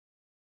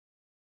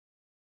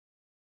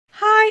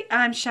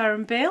Hi, I'm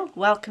Sharon Bill.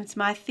 Welcome to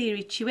my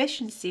theory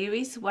tuition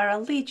series where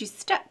I'll lead you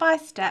step by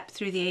step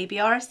through the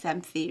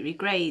ABRSM theory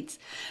grades.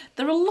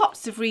 There are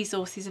lots of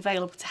resources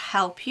available to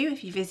help you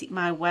if you visit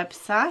my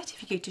website.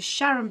 If you go to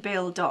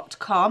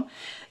sharonbill.com,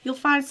 you'll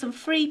find some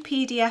free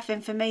PDF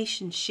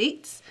information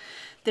sheets.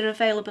 They're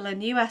available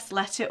in US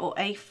letter or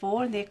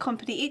A4 and they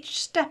accompany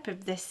each step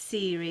of this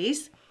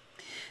series.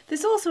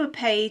 There's also a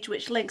page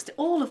which links to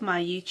all of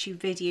my YouTube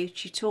video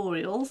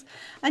tutorials,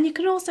 and you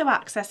can also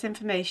access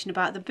information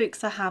about the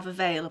books I have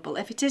available.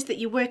 If it is that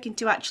you're working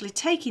to actually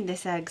taking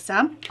this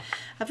exam,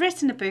 I've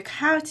written a book,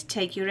 How to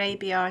Take Your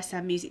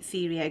ABRSM Music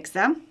Theory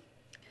Exam.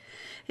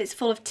 It's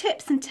full of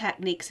tips and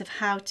techniques of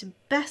how to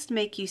best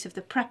make use of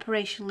the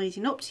preparation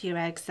leading up to your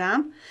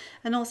exam,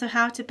 and also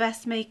how to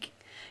best make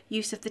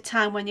use of the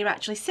time when you're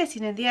actually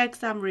sitting in the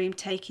exam room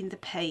taking the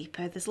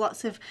paper. There's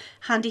lots of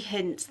handy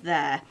hints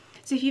there.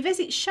 So if you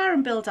visit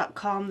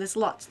sharonbill.com, there's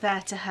lots there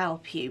to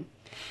help you.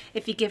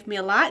 If you give me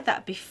a like,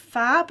 that'd be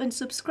fab, and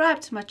subscribe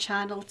to my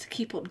channel to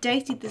keep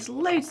updated. There's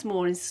loads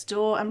more in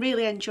store. I'm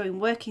really enjoying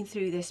working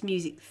through this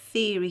music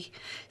theory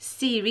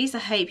series. I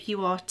hope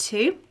you are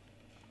too.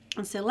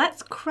 And so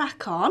let's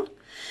crack on.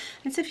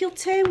 And so if you'll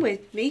turn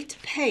with me to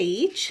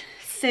page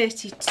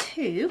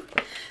 32,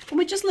 and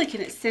we're just looking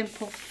at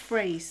simple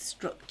phrase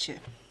structure.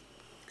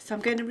 So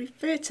I'm going to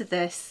refer to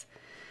this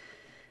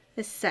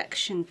as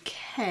section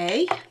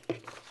K.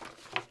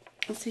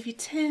 And so if you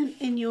turn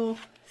in your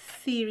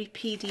theory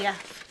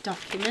PDF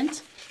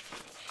document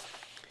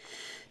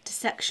to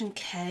section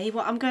K,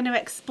 what I'm going to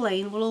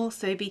explain will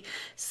also be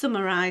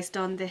summarised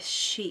on this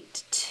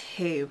sheet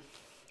too.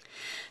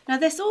 Now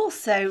this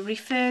also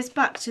refers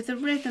back to the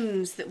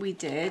rhythms that we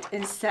did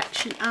in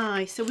section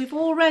I, so we've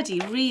already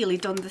really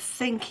done the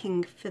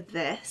thinking for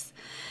this.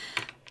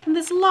 And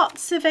there's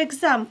lots of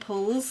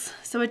examples,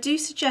 so I do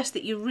suggest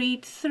that you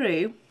read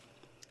through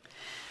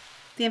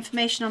the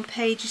information on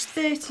pages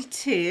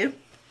 32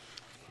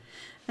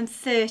 and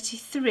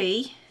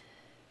 33,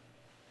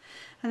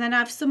 and then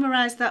I've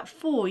summarised that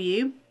for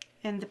you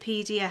in the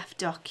PDF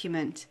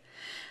document.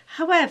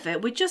 However,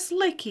 we're just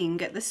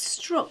looking at the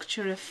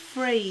structure of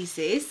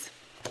phrases,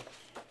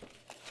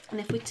 and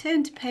if we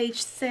turn to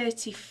page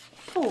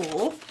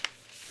 34,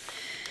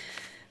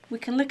 we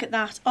can look at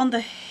that on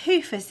the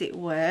hoof, as it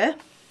were.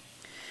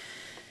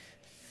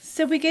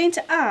 So we're going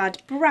to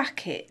add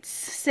brackets.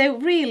 So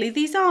really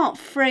these aren't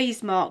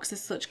phrase marks as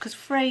such, because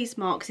phrase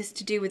marks is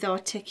to do with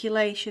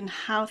articulation,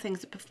 how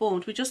things are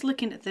performed. We're just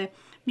looking at the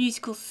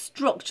musical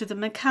structure, the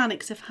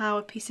mechanics of how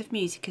a piece of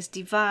music is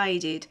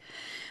divided.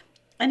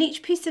 And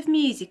each piece of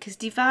music is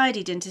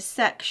divided into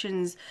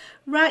sections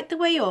right the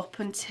way up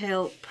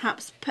until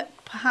perhaps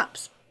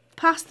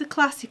past the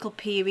classical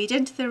period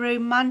into the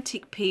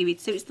romantic period.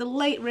 So it's the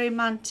late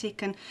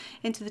romantic and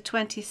into the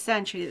 20th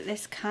century that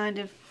this kind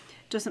of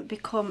doesn't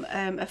become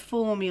a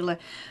formula.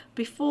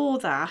 Before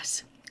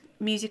that,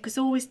 music was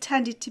always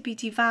tended to be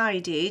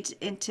divided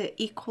into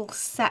equal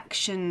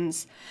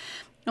sections,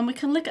 and we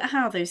can look at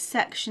how those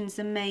sections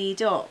are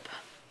made up.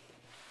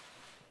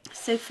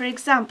 So for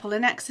example,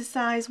 in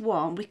exercise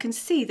 1, we can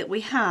see that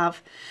we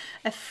have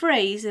a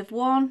phrase of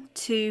 1,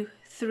 2,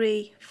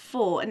 3,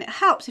 4, and it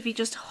helps if you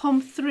just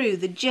hum through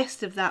the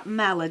gist of that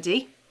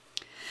melody.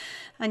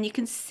 And you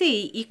can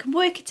see, you can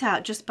work it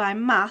out just by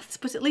maths,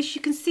 but at least you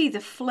can see the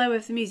flow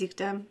of the music.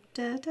 Dum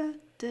da da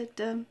da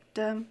dum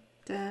dum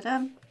da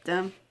dum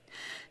dum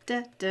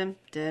da dum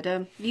da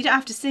dum. You don't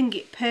have to sing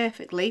it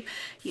perfectly,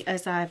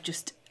 as I've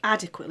just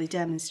adequately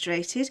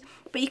demonstrated,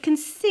 but you can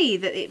see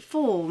that it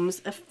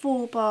forms a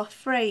 4-bar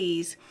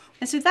phrase,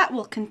 and so that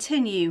will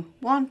continue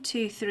 1,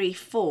 2, 3,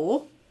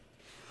 4.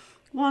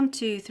 1,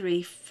 2,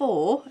 3,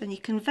 4, and you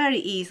can very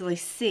easily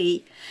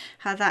see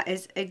how that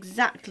is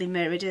exactly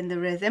mirrored in the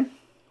rhythm.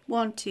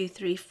 1, 2,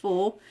 3,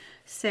 4,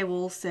 so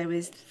also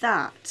is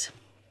that.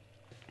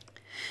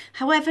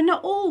 However,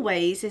 not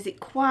always is it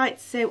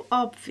quite so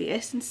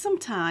obvious, and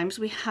sometimes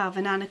we have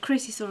an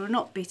anacrusis or an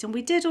upbeat, and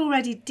we did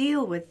already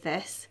deal with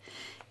this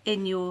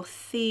in your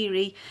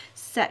theory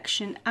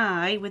section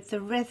I with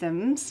the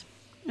rhythms.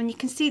 And you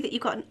can see that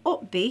you've got an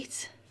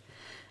upbeat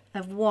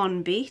of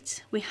 1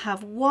 beat, we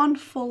have 1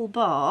 full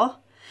bar,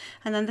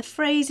 and then the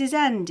phrase is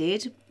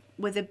ended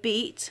with a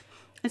beat.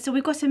 And so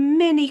we've got a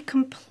mini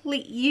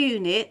complete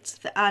unit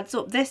that adds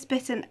up. This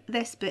bit and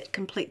this bit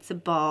completes a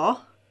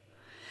bar.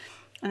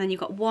 And then you've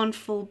got 1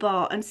 full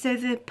bar. And so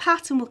the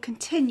pattern will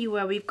continue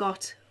where we've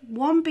got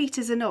 1 beat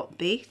as an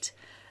upbeat,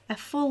 a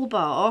full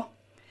bar,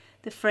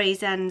 the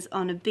phrase ends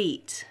on a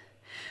beat.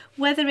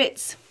 Whether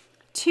it's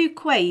 2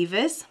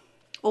 quavers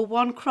or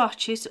 1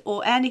 crotchet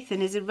or anything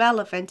is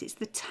irrelevant. It's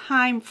the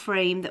time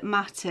frame that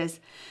matters.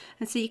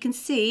 And so you can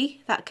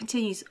see that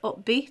continues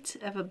upbeat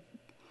of a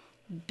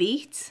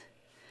beat,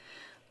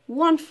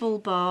 1 full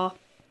bar,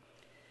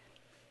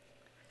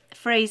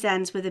 phrase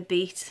ends with a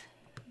beat.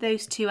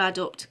 Those two add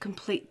up to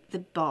complete the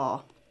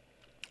bar.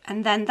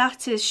 And then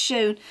that is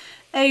shown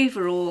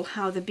overall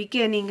how the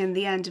beginning and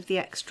the end of the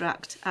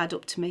extract add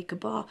up to make a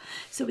bar.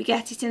 So we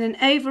get it in an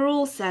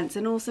overall sense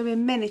and also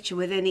in miniature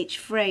within each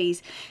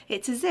phrase.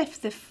 It's as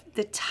if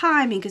the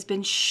timing has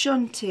been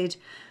shunted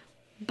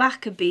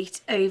back a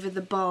bit over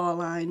the bar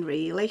line,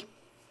 really.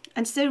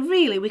 And so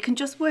really we can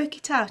just work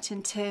it out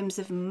in terms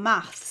of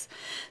maths.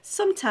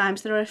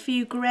 Sometimes there are a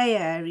few grey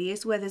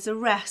areas where there's a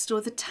rest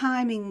or the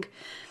timing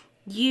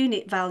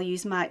unit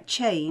values might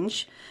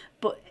change,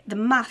 but the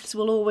maths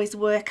will always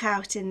work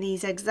out in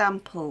these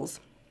examples.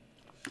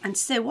 And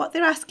so what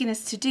they're asking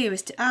us to do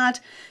is to add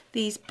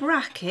these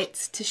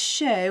brackets to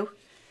show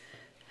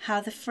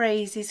how the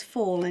phrases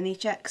fall in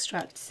each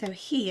extract. So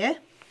here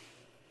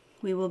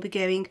we will be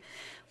going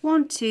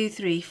 1, 2,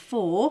 3,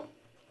 4.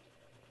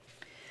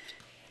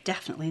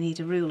 Definitely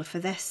need a ruler for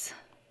this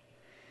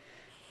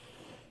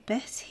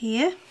bit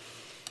here.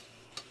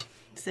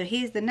 So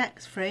here's the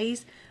next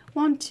phrase,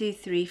 1, 2,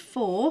 3,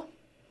 4.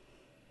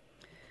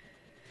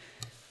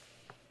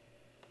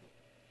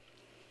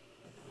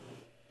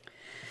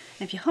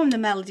 If you hum the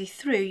melody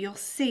through, you'll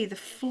see the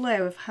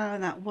flow of how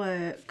that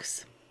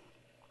works.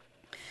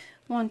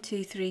 1,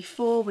 2, 3,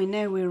 4, we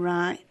know we're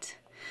right.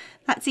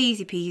 That's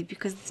easy peasy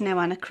because there's no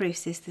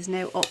anacrusis, there's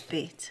no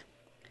upbeat.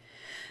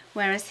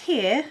 Whereas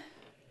here,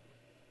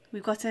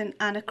 we've got an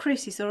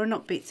anacrusis or an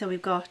upbeat, so we've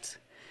got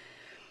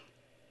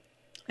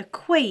a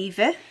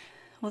quaver.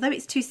 Although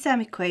it's 2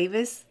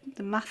 semiquavers,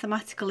 the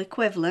mathematical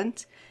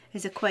equivalent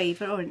is a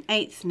quaver or an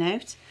 8th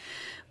note.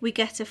 We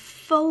get a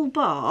full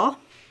bar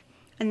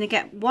and they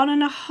get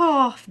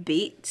 1.5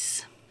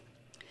 beats,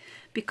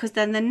 because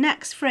then the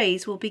next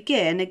phrase will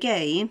begin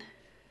again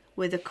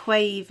with a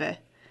quaver.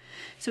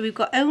 So we've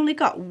only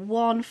got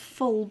one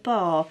full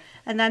bar,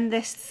 and then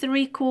this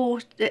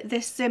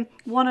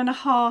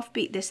 1.5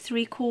 beat, this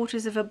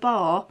 3/4 of a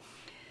bar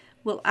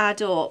will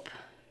add up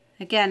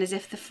again as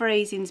if the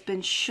phrasing's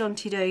been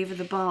shunted over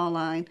the bar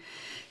line.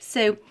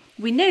 So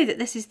we know that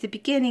this is the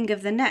beginning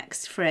of the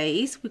next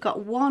phrase. We've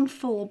got one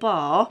full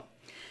bar,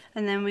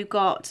 and then we've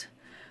got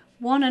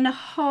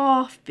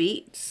 1.5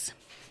 beats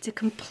to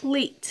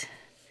complete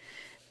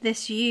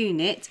this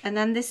unit, and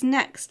then this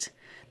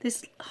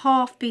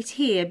half beat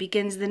here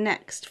begins the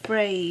next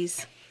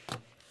phrase.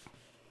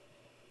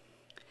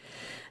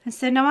 And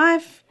so now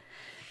I've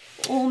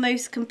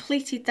almost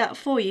completed that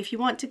for you. If you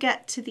want to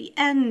get to the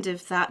end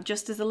of that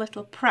just as a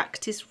little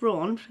practice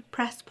run,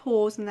 press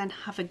pause and then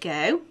have a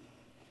go.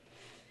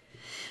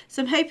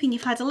 So I'm hoping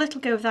you've had a little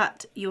go of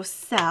that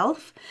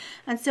yourself.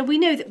 And so we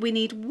know that we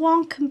need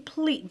one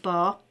complete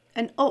bar,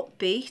 an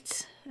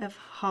upbeat of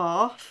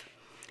half,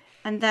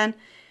 and then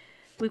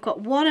we've got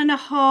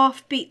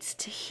 1.5 beats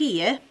to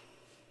here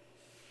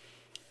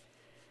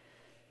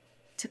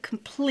to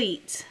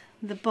complete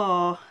the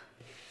bar.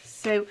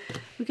 So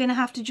we're going to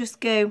have to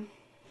just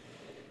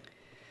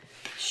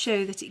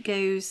show that it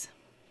goes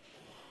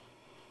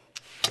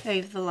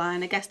over the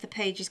line. I guess the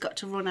page has got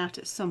to run out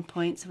at some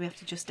point, so we have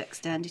to just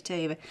extend it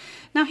over.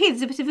 Now here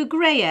there's a bit of a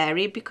grey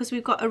area because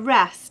we've got a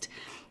rest,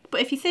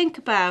 but if you think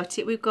about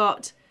it, we've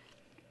got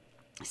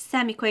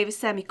semiquaver,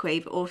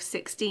 semiquaver or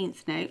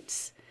 16th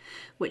notes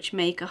which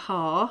make a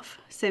half.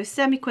 So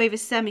semiquaver,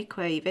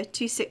 semiquaver,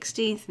 2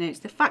 16th notes.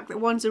 The fact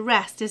that one's a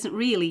rest isn't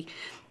really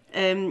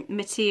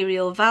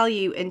material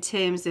value in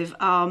terms of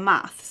our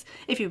maths.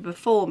 If you're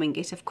performing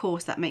it, of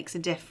course that makes a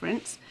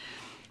difference,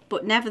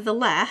 but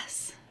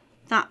nevertheless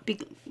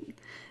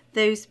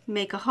those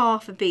make a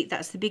half a beat.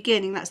 That's the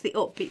beginning, that's the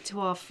upbeat to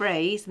our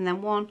phrase, and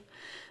then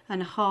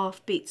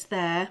 1.5 beats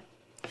there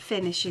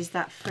finishes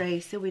that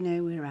phrase, so we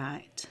know we're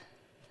right.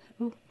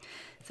 Oh,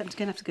 so I'm going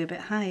to have to go a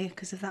bit higher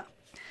because of that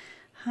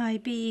high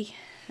B.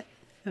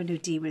 Oh no,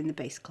 D, we're in the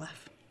bass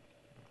clef.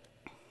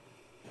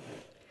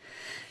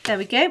 There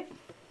we go.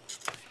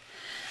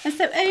 And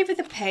so over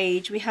the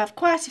page we have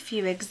quite a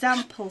few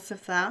examples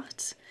of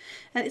that,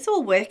 and it's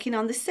all working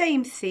on the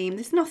same theme.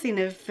 There's nothing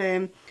of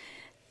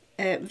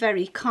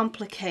very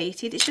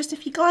complicated. It's just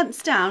if you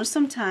glance down,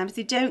 sometimes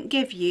they don't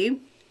give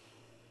you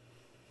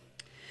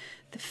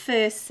the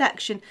first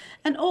section,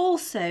 and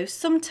also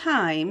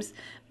sometimes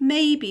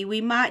maybe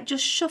we might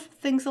just shuffle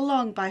things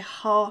along by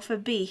half a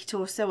beat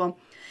or so on,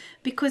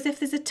 because if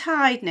there's a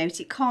tied note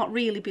it can't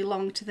really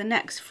belong to the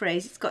next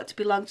phrase, it's got to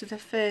belong to the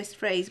first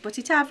phrase, but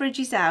it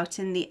averages out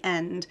in the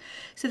end.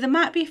 So there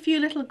might be a few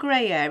little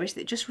grey areas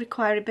that just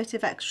require a bit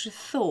of extra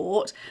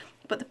thought,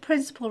 but the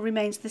principle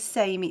remains the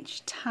same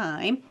each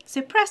time.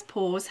 So press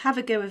pause, have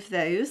a go of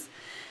those,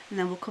 and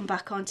then we'll come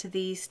back onto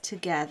these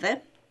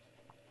together.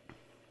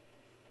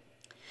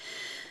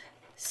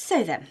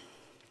 So then,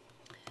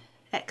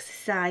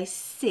 exercise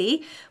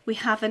C, we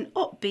have an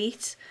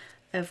upbeat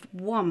of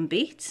 1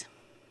 beat.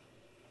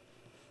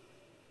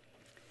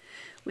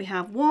 We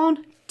have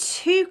 1,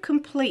 2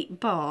 complete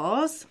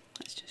bars.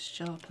 Let's just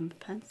sharpen the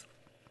pencil.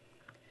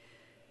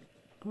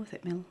 Oh, I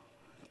think we'll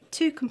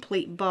 2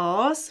 complete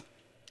bars.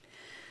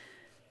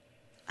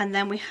 And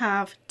then we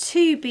have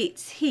 2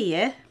 beats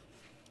here,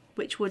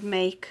 which would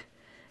make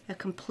a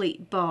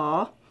complete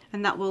bar,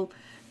 and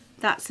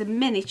that's a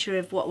miniature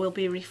of what will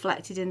be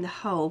reflected in the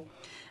whole.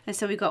 And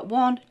so we've got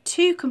 1,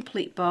 2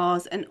 complete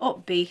bars, an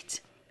upbeat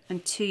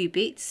and 2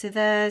 beats. So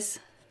there's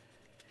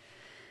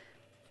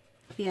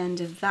the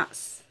end of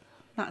that's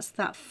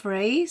that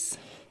phrase.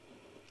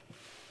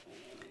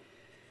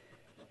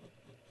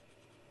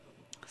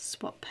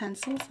 Swap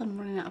pencils, I'm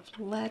running out of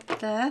lead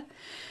there.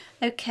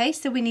 Okay,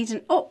 so we need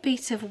an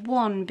upbeat of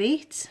 1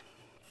 beat.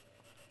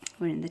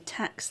 We're in the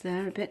text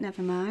there a bit,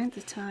 never mind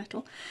the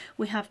title.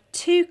 We have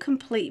 2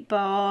 complete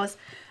bars,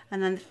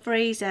 and then the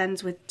phrase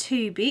ends with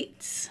 2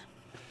 beats.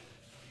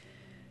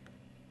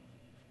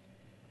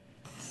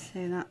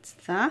 So that's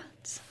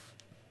that.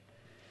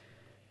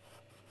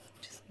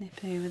 Just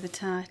nip over the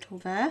title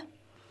there.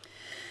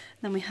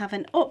 Then we have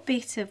an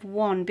upbeat of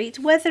 1 beat.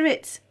 Whether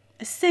it's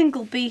a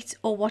single beat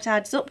or what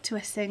adds up to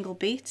a single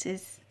beat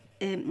is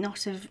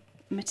not of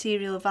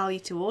material value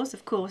to us.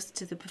 Of course,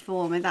 to the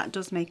performer that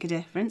does make a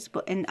difference,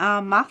 but in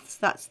our maths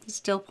that's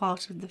still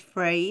part of the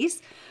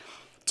phrase.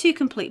 2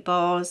 complete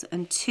bars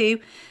and 2,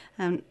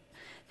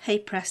 hey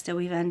presto,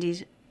 we've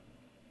ended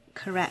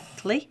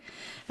correctly.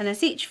 And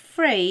as each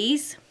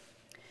phrase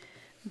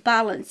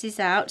balances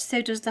out,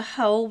 so does the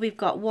whole. We've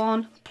got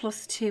 1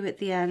 plus 2 at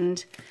the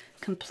end,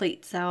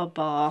 completes our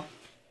bar.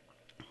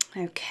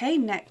 Okay,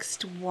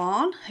 next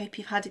one. Hope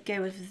you've had a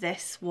go with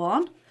this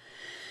one.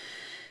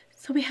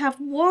 So we have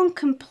 1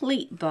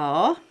 complete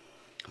bar,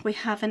 we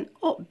have an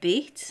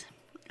upbeat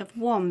of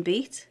 1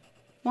 beat,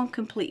 1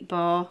 complete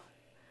bar,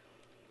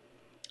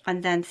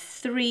 and then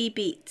 3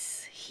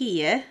 beats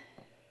here.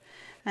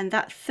 And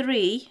that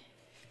 3,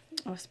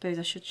 I suppose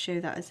I should show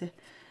that as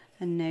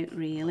a note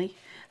really.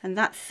 And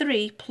that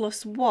 3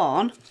 plus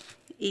 1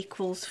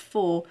 equals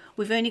 4.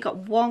 We've only got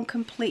 1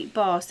 complete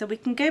bar, so we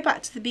can go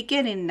back to the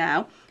beginning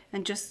now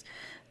and just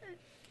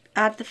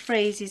add the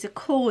phrases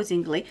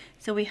accordingly.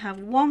 So we have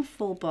 1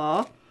 full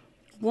bar,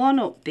 1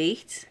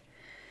 upbeat,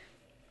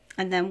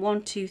 and then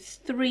 1, 2,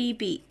 3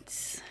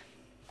 beats.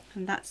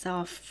 And that's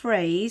our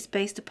phrase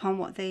based upon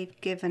what they've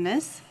given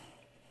us.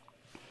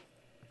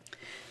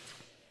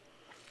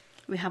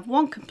 We have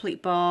 1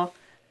 complete bar,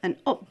 an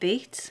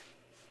upbeat,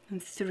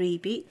 and 3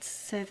 beats.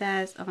 So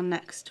there's our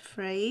next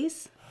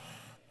phrase.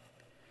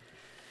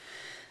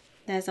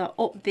 There's our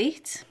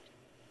upbeat,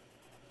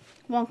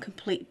 1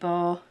 complete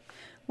bar,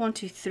 1,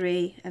 2,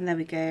 3, and there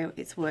we go,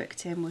 it's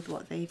worked in with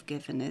what they've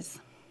given us.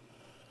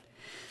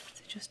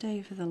 So just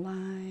over the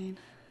line.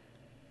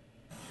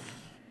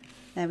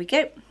 There we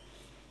go.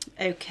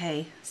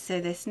 Okay,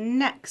 so this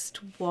next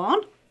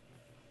one,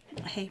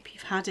 I hope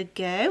you've had a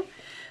go.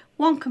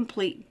 1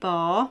 complete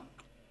bar,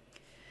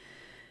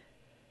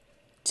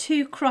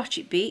 2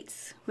 crotchet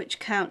beats, which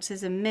counts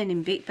as a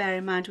minim beat. Bear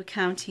in mind we're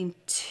counting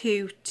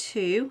 2,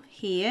 2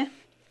 here.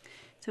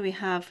 So we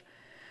have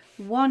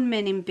 1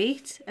 minim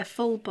beat, a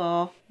full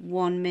bar,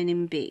 1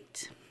 minim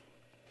beat.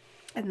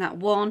 And that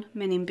 1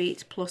 minim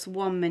beat plus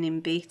 1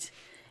 minim beat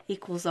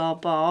equals our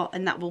bar,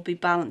 and that will be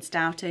balanced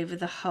out over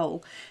the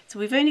whole. So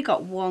we've only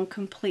got 1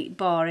 complete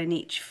bar in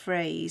each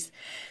phrase.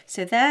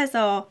 So there's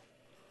our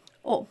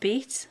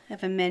upbeat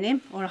of a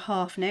minim or a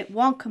half note,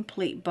 1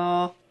 complete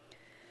bar,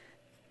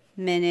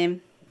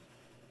 minim.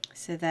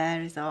 So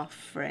there is our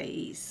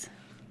phrase.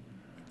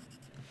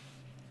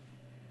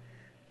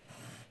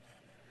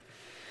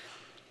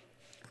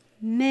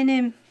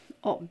 Minim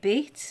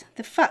upbeat,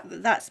 the fact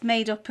that that's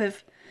made up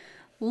of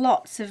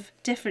lots of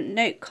different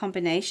note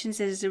combinations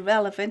is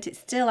irrelevant, it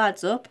still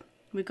adds up.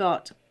 We've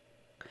got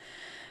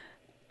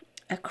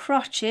a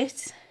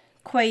crotchet,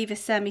 quaver,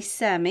 semi,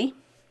 semi,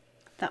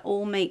 that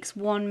all makes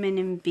 1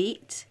 minim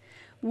beat,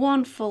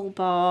 1 full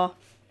bar,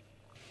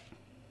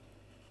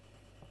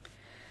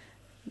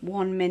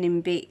 1 minim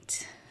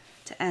beat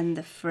to end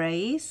the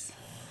phrase.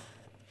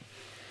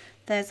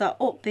 There's our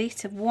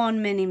upbeat of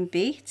 1 minim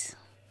beat,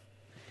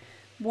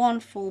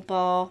 1 full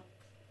bar,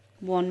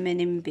 1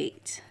 minim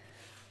beat.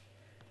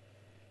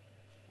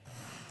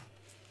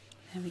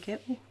 There we go.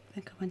 Oh, I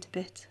think I went a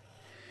bit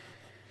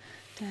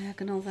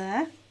diagonal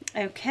there.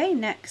 Okay,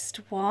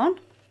 next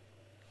one.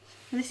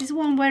 And this is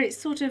one where it's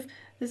sort of,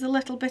 there's a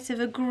little bit of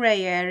a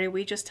grey area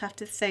we just have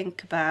to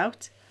think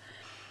about.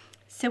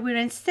 So we're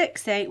in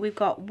 6/8, we've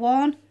got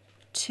 1,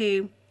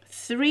 2,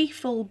 3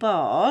 full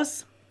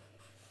bars.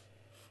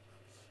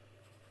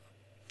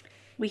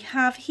 We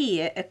have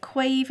here a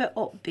quaver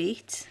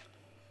upbeat,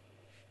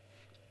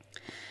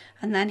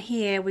 and then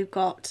here we've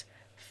got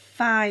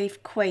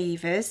 5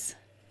 quavers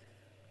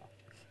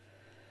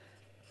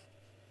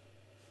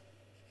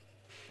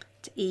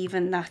to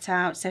even that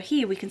out. So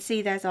here we can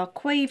see there's our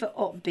quaver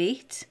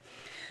upbeat,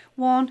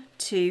 1,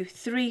 2,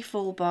 3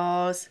 full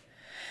bars,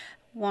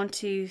 1,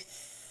 2,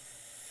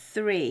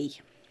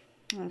 3.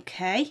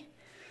 Okay.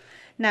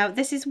 Now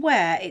this is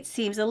where it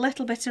seems a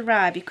little bit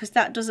awry because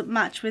that doesn't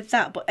match with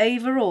that, but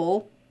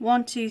overall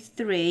 1, 2,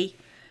 3,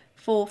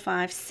 4,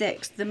 5,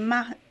 6, the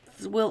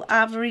maths will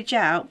average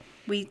out.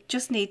 We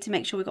just need to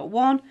make sure we've got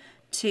 1,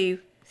 2,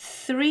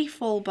 3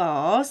 full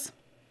bars,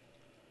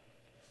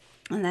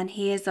 and then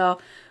here's our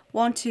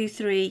 1, 2,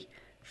 3,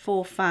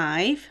 4,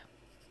 5.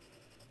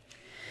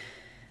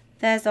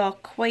 There's our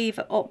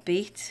quaver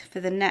upbeat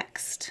for the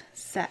next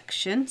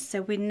section,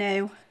 so we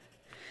know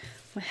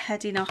we're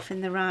heading off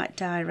in the right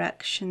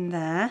direction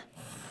there.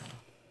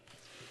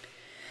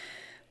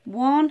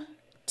 1,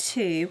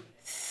 2,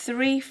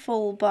 3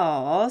 full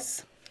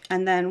bars,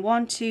 and then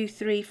 1, 2,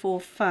 3, 4,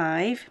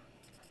 5,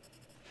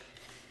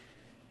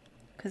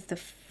 because the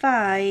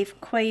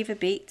 5 quaver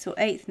beats or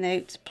eighth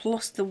notes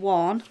plus the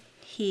 1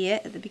 here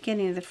at the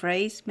beginning of the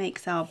phrase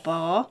makes our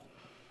bar,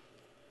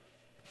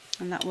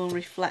 and that will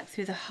reflect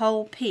through the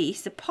whole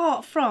piece,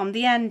 apart from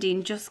the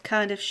ending just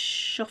kind of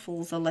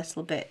shuffles a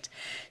little bit.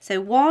 So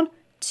 1,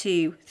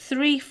 2,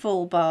 3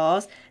 full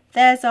bars,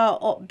 there's our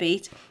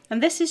upbeat,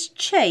 and this is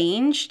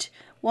changed.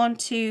 1,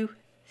 2,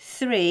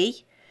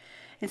 3,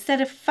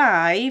 instead of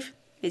 5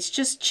 it's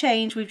just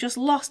changed. We've just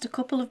lost a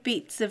couple of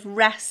beats of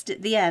rest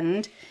at the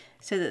end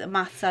so that the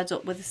maths adds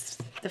up with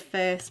the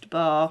first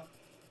bar.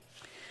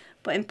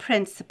 But in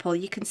principle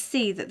you can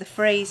see that the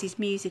phrases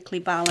musically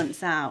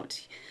balance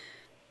out.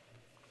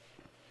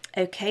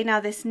 Okay, now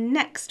this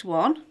next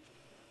one,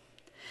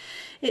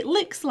 it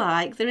looks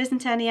like there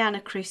isn't any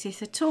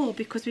anacrusis at all,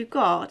 because we've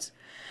got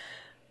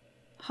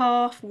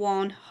half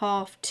 1,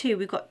 half 2.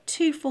 We've got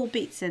 2 full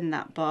beats in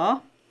that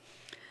bar.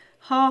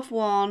 Half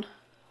 1,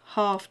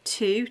 half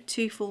 2,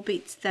 2 full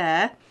beats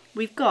there.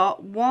 We've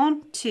got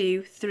 1,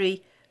 2,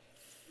 3,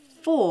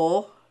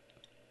 4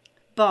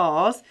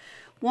 bars.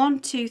 1,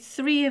 2,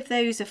 3 of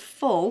those are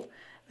full,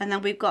 and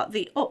then we've got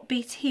the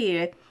upbeat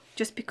here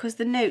just because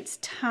the note's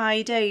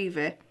tied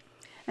over.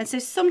 And so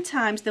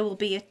sometimes there will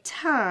be a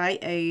tie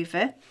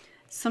over,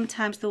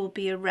 sometimes there will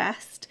be a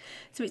rest.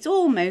 So it's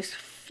almost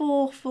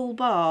 4 full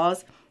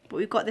bars, but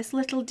we've got this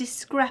little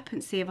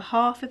discrepancy of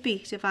half a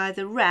beat of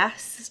either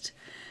rest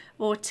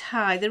or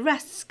tie. The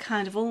rest's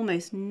kind of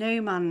almost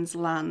no man's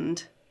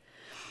land.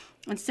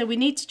 And so we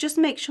need to just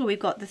make sure we've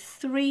got the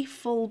 3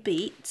 full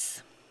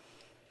beats,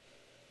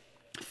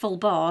 full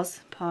bars,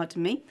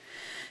 pardon me.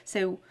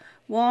 So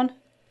 1,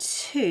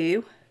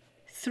 2,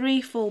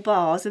 3 full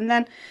bars, and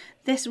then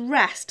this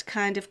rest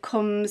kind of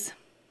comes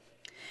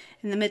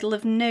in the middle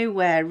of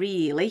nowhere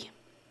really.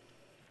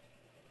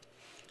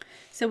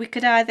 So we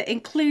could either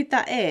include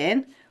that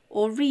in,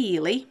 or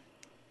really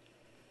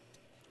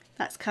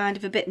that's kind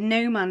of a bit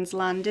no man's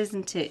land,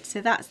 isn't it? So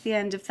that's the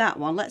end of that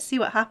one. Let's see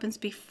what happens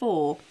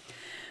before.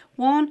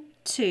 1,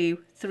 2,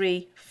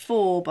 3,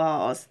 4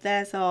 bars.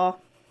 There's our,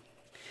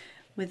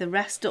 with a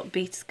rest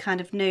upbeat,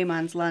 kind of no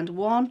man's land.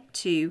 1,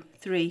 2,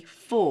 3,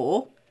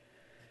 4.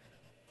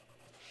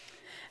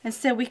 And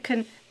so we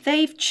can,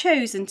 they've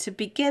chosen to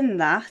begin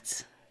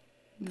that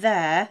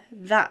there,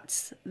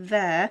 that's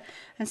there,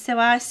 and so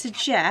I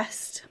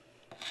suggest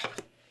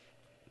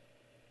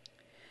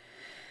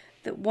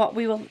that what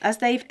we will, as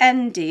they've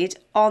ended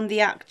on the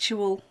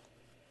actual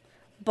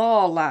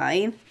bar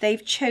line,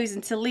 they've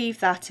chosen to leave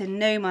that in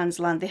no man's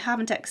land. They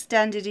haven't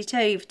extended it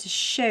over to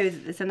show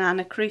that there's an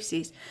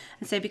anacrusis,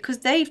 and so because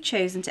they've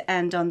chosen to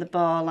end on the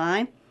bar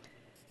line,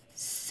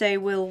 so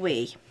will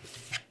we.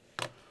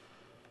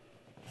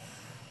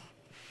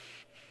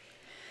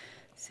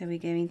 So we're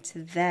going to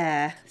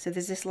there. So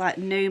there's this like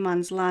no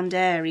man's land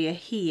area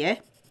here,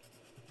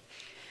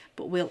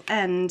 but we'll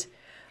end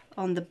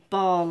on the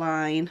bar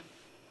line.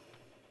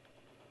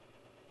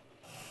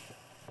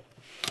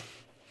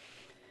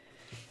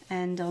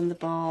 End on the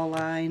bar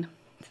line.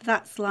 So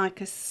that's like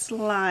a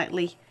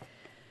slightly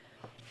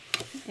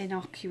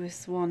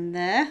innocuous one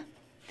there.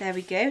 There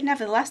we go.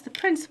 Nevertheless, the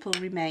principle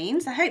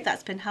remains. I hope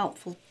that's been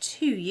helpful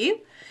to you.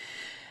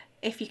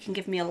 If you can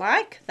give me a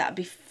like, that'd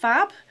be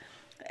fab.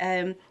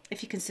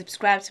 If you can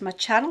subscribe to my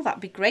channel,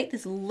 that'd be great.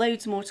 There's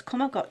loads more to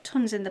come. I've got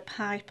tons in the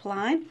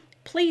pipeline.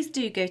 Please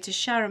do go to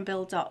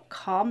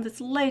sharonbill.com.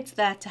 There's loads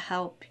there to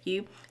help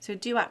you, so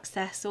do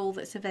access all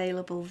that's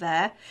available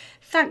there.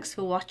 Thanks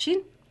for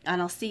watching,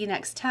 and I'll see you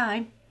next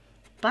time.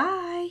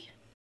 Bye.